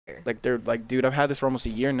Like they're like, dude, I've had this for almost a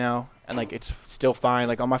year now, and like it's still fine.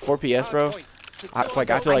 Like on my 4 PS, bro. Like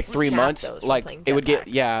after like 3 months, like it would get,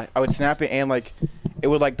 yeah, I would snap it and like it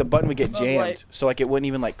would like the button would get jammed, so like it wouldn't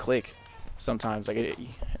even like click. Sometimes like it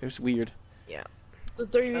was weird. Yeah. The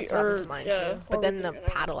 3 or yeah. But then the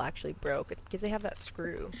paddle actually broke because they have that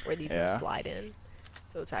screw where these can slide in,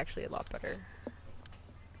 so it's actually a lot better.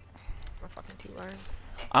 My fucking 2-iron.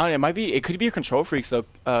 I don't know, it might be, it could be a control freak though,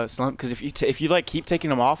 Slump, because if you like keep taking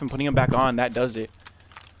them off and putting them back on, that does it.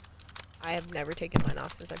 I have never taken mine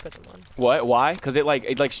off since I put them on. What? Why? Because it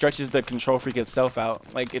like stretches the control freak itself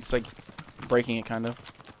out. Like it's like breaking it kind of.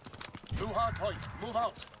 Blue hardpoint, move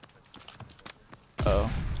out. Oh.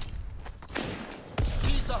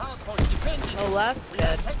 Seize the hardpoint, defend it. Oh, left.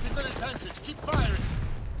 Dead. Technical advantage, keep firing.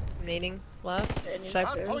 Nading. Left. Should I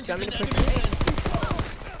Hardpoint jump is in into enemy push?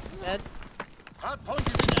 hands. Dead. Hardpoint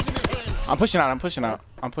is in enemy hands. I'm pushing out. I'm pushing out.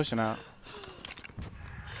 I'm pushing out.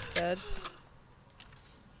 Dead.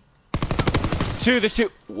 There's two.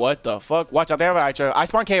 What the fuck? Watch out. They have an Icho. I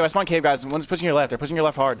spawn cave, guys. One's pushing your left. They're pushing your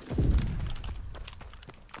left hard.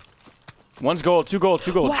 One's gold. 2 gold.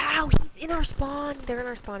 Wow, he's in our spawn. They're in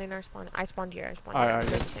our spawn. I spawned here. Alright.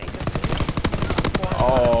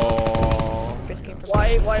 Oh.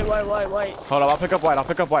 White. Hold on. I'll pick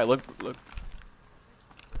up white. Look.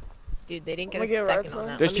 Dude, they didn't get a second on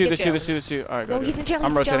that. There's two. Alright, go. No, he's in jail.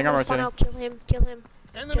 I'm rotating. Kill him.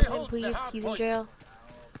 Enemy holds Please. the He's in hardpoint. jail.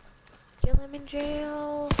 Kill him in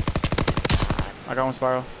jail. I got one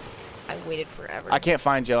spiral. I waited forever. I can't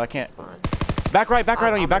find Jill. I can't. Spawn. Back right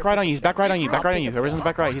on you. Back right on you. He's back right on you. Whoever's in the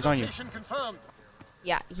back right, he's on you. Location confirmed.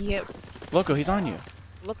 Yeah, he hit. Loco, he's on you.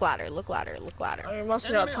 Look ladder. I mean, must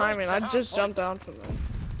have got timing. I just jumped down from them.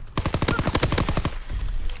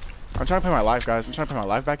 I'm trying to play my life, guys. I'm trying to play my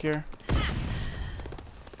life back here.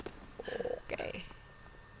 Okay.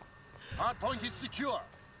 Hardpoint is secure.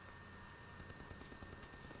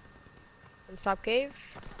 And stop cave.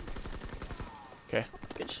 Okay.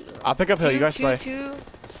 Good shit. I'll pick up hill. You guys slay. Two.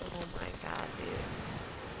 Oh my god, dude.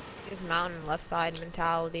 Here's mountain left side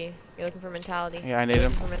mentality. You're looking for mentality. Yeah, I need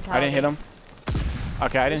him. I didn't hit him.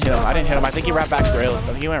 Okay, I didn't hit him. I think he wrapped back to rails. I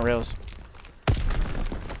think he went rails.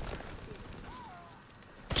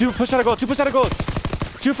 2 push out of gold. 2 in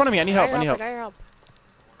front of me. I need help. I got your help.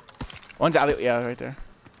 One's alley. Yeah, right there.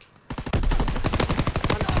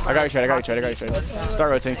 I got your trade. Start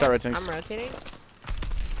rotating. I'm rotating.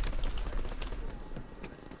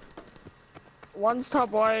 One's top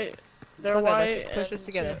white. They're Okay, white. let's push this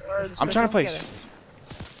together. I'm trying to place.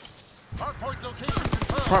 Hardpoint location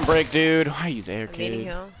confirmed. Front break, dude. Why are you there, I'm nading kid?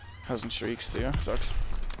 hill. Has some streaks too. Sucks.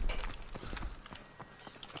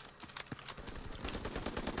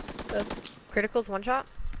 Critical's one shot.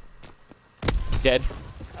 Dead.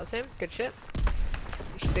 That was him. Good shit.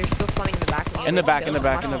 They're still spawning in the back. In the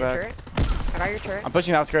back. I got your turret. I'm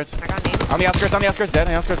pushing outskirts. I got name. On the outskirts, dead.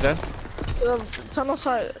 Tunnel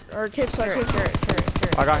side or cave side. Turret.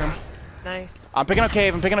 I got him. Nice. I'm picking up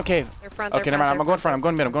cave. They're front. Okay, never mind. I'm going front. I'm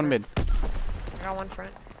going mid. I got one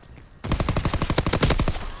front.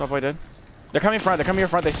 Top boy dead. They're coming front. Your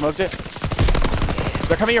front. They smoked it.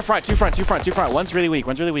 They're coming your front. Two front. One's really weak.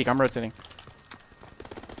 I'm rotating.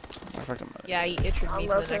 Yeah, he itched me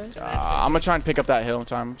for the next one. I'm gonna try and pick up that hill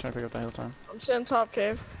time. I'm sitting top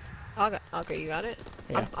cave. Okay, you got it?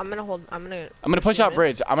 Yeah. I'm gonna hold. I'm gonna push out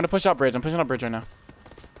bridge. I'm pushing out bridge right now.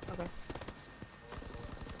 Okay.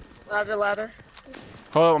 Ladder.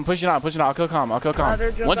 Hold on, I'm pushing out. I'll kill calm.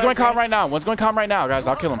 One's going calm right now. Guys.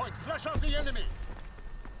 I'll kill him. Flush out the enemy.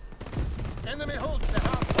 Enemy holds the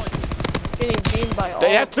hardpoint. Getting beamed by all.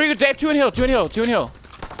 They have 2 in hill.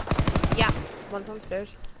 Yeah. One's on stairs.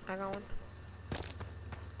 I got one.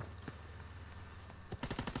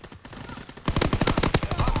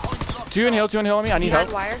 Two in hill on me. I need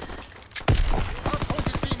help. Wire.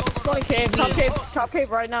 Going cave. Top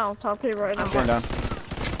cave right now. I'm going down.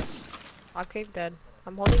 Top cave dead.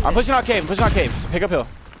 I'm holding. I'm pushing out cave. So pick up hill.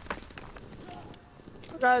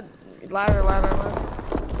 Got ladder.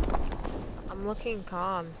 I'm looking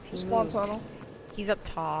calm. Spawn tunnel. He's up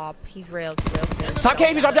top. He's railed. Top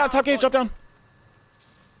cave. He's drop down.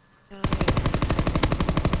 You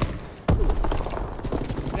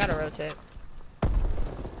gotta rotate.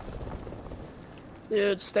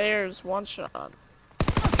 Dude, stairs, one shot.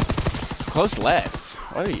 Close left.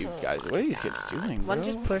 What are you guys? What are these kids doing, bro? One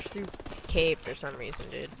just pushed through cave for some reason,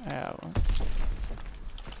 dude. Yeah.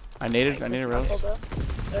 I needed rails.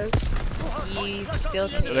 Stairs. He's still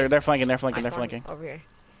cave. They're flanking. Over here.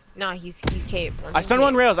 No, he's cave. I stunned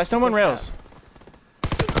one rails. I'll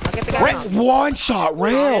get the guy. One shot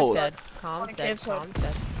rails. Calm dead. Fuck,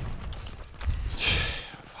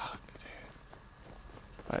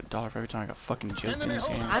 dude. $1 for every time I got fucking joked in this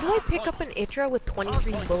game. How do I pick up an Itra with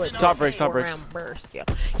 23 bullets? Top bricks, top bricks. Burst, yeah.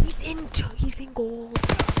 He's in gold.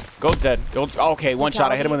 Gold's dead. Gold. Oh, okay, one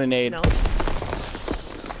shot. I hit him with a nade. No.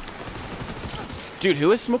 Dude,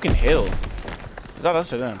 who is smoking Hill? Is that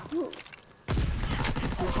us or them?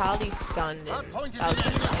 Brutality's stunned.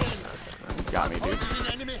 Got me, dude.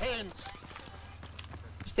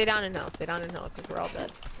 Stay down in hell. Stay down in hell because we're all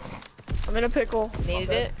dead. I'm in a pickle.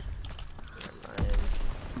 Needed it.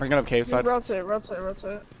 Bringing up cave side. Rotate.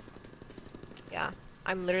 Yeah,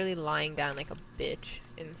 I'm literally lying down like a bitch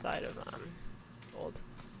inside of gold.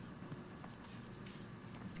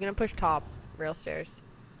 He's gonna push top rail stairs.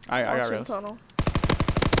 I got rails. Tunnel.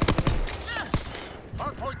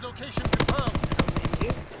 Hardpoint location confirmed.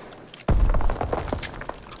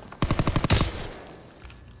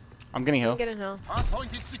 I'm getting Hill. Get in hell.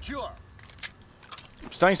 Hardpoint is secure.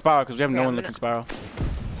 I'm stunning spiral because we have no one looking spiral.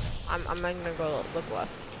 I'm gonna go look left.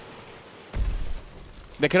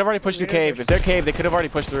 They could have already pushed through cave. If they're cave, they could have already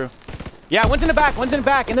pushed through. Yeah, one's in the back. One's in the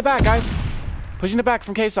back. In the back, guys. Pushing the back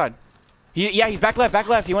from cave side. Yeah, he's back left. Back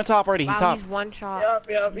left. He went top already. He's top. He's one shot.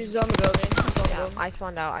 Yep. He's on the building. I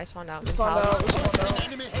spawned out. We spawned out.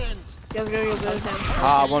 Enemy hands. You guys gotta go build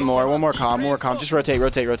him. One more calm. Just rotate.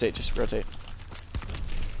 Just rotate.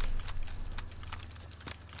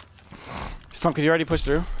 Stump, could you already push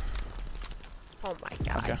through? Oh my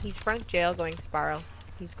god. Okay. He's front jail going spiral.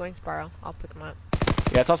 He's going spiral. I'll pick him up.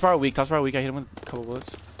 Yeah, top spiral weak. I hit him with a couple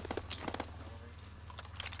bullets.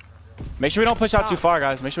 Make sure we don't push out too far,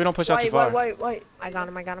 guys. Make sure we don't push out too far. Wait. I got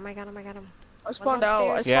him. I spawned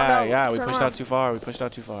out. Yeah, we pushed out too far.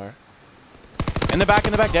 In the back,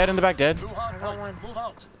 dead. Blue hardpoint. Move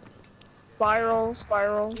out.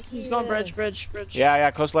 Spiral. He's gone bridge.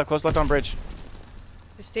 Yeah, close left on bridge.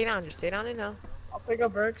 Just stay down in hell. I'll pick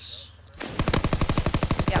up bricks.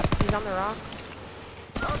 Yeah, he's on the rock.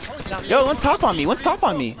 Yo, one's top on me. He's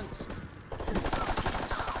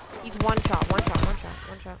one shot.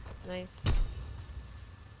 Nice.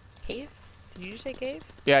 Cave? Did you just say cave?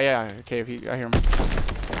 Yeah, cave. I hear him.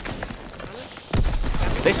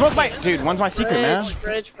 They smoked my dude. One's my secret, man.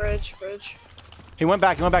 Bridge. He went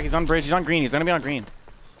back. He's on bridge. He's on green. He's gonna be on green.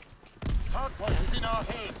 Hardpoint is in our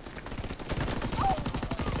hands.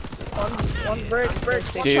 One bridge.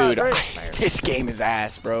 Dude, this game is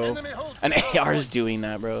ass, bro. An AR is doing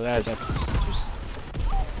that, bro. That's.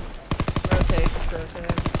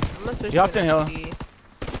 Rotate. He hopped in hill. Rotate.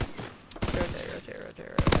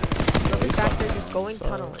 Going back there, just going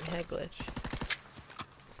tunnel and head glitch.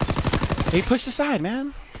 He pushed aside,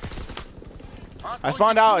 man. I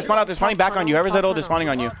spawned out. They're spawning back on you. Whoever's at old, they're spawning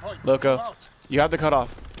on you. Loco, you have the cutoff.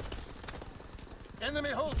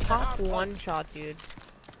 Top one shot, dude.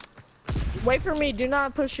 Wait for me. Do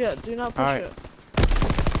not push it. it. I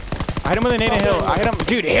hit him with a nade and hill. I hit him.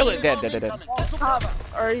 Dude, hill it. Dead. Top.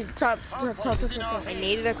 I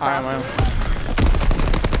needed a crop. Alright,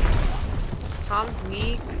 Tom's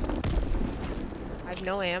weak. I have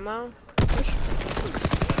no ammo.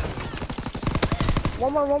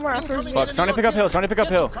 One more after. Fuck, it's starting to pick up hill.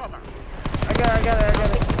 I got it.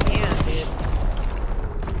 Yeah, dude.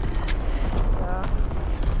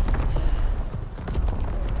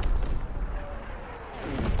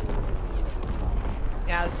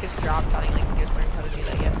 Yeah, this gets dropped. I think you just learned how to do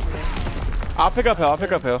that yesterday. I'll pick up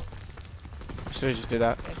hill. Should I just do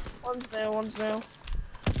that? Okay. One's new.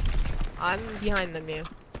 I'm behind them, you.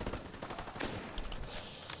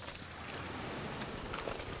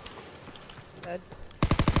 Dead.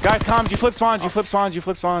 Guys, comms, you flip spawns.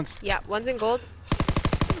 Yeah, one's in gold.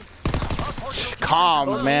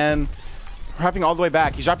 Comms, man. We're dropping all the way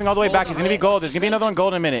back. He's dropping all the way back. He's gonna be gold. There's gonna be another one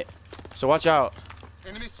gold in a minute. So watch out.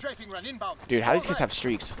 Dude, how these kids have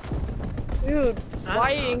streaks? Dude,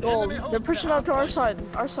 why in gold? They're pushing out to our side.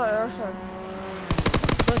 Our side.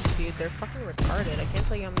 Look, dude, they're fucking retarded. I can't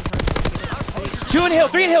tell you how many times. Two in hill,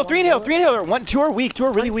 three in hill. Two are weak. Two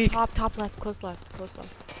are really weak. Top left, close left.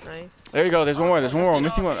 Nice. There you go. There's one more. We're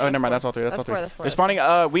missing one. Oh, never mind. That's all three. That's four. They're spawning.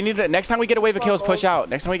 We need to. Next time we get a wave of kills, push out.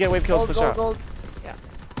 Gold. Yeah.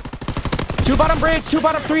 Two bottom bridge.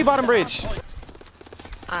 Three bottom bridge.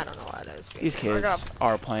 I don't know why that is. These kids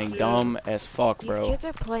are playing dumb as fuck, bro. These kids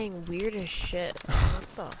are playing weird as shit.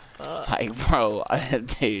 What the fuck? Like, bro,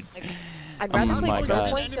 dude. Like, I'd rather play my God.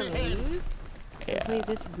 points and lose. Yeah. Play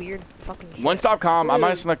this weird fucking shit. One stop calm. I might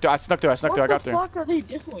have snuck through. I got through. What the fuck are they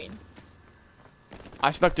doing? I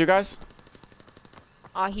snuck through, guys.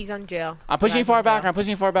 He's on jail. I'm pushing far back.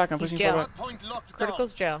 Jail.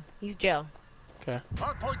 Critical's jail. He's jail. Okay.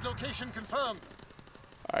 Hardpoint location confirmed.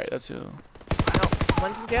 Alright, that's who. No,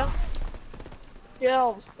 one's in jail.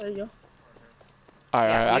 Yeah, there you go. Alright,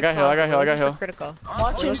 Yeah, I got hill, I got hill, I got hill. Critical.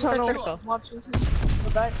 Watching tunnel. critical. Watching tunnel.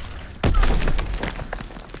 The back.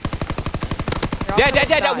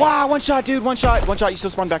 Dead. Wow, one shot, dude, one shot. You still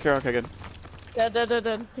spawned back here. Okay, good. Dead.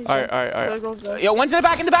 Alright. Yo, one's in the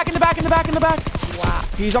back. Wow.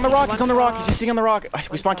 He's on the rock, He's sitting on the rock.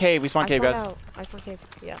 We spawn cave, guys. I spawn cave,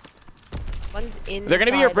 yeah. One's in. They're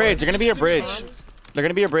gonna be your bridge. They're gonna be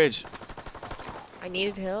your bridge. I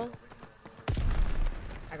needed hill.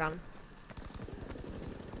 I got him.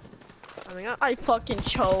 Coming up. I fucking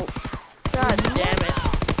choked. God damn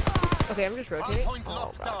it. Okay, I'm just rotating. Hardpoint Oh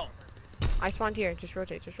locked god. down. I spawned here. Just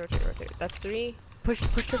rotate. That's 3. Push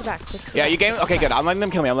to the back. Yeah, you game. Okay, good. I'm letting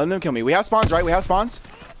them kill me. We have spawns, right? We have spawns.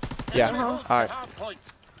 Yeah. Alright. Hardpoint.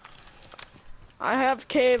 I have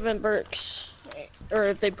cave and bricks. Or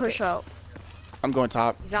if they push out. I'm going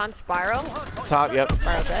top. He's on spiral. Top. Yep.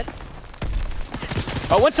 Spiral dead.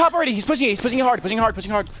 Oh, one's top already. He's pushing it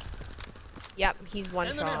hard. Yep, he's one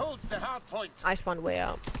Enemy shot. holds the hard point. I spawned way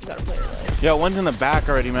out. You gotta play it right. Yo, one's in the back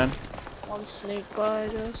already, man. One snake by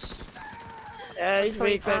us. Yeah, he's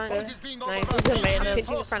Pretty weak right fine. there. Point is being Nice. overrun. He's a man. I'm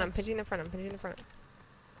pinching the front. I'm pinching the front.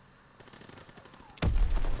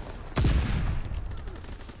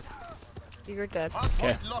 You're dead.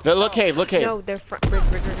 Okay. Hardpoint locked Look down. cave. No, they're front. Bridge.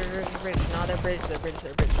 No, they're bridge.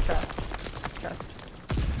 Trust.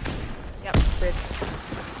 Yep, bridge.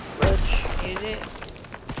 Needed it.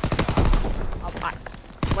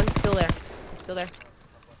 One's still there. He's still there.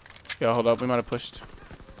 Yo, hold up. We might have pushed.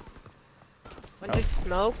 One just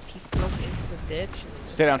smoked. He smoked into the ditch.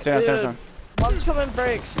 Stay down. One's coming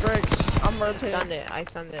bricks. I'm rotating. I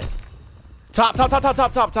stunned it. Top.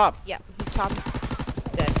 Yep, he's top.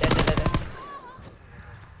 Dead.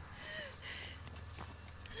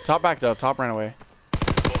 Top backed up. Top ran away.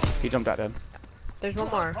 He jumped out dead. There's one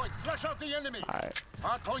more. Hardpoint, flush out the enemy. Alright.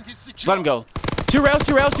 Hardpoint is secure. Just let him go. Two rails.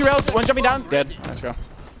 One jumping down. Dead. Let's go.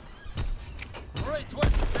 Great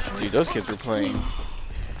weapon. Dude, those kids were playing.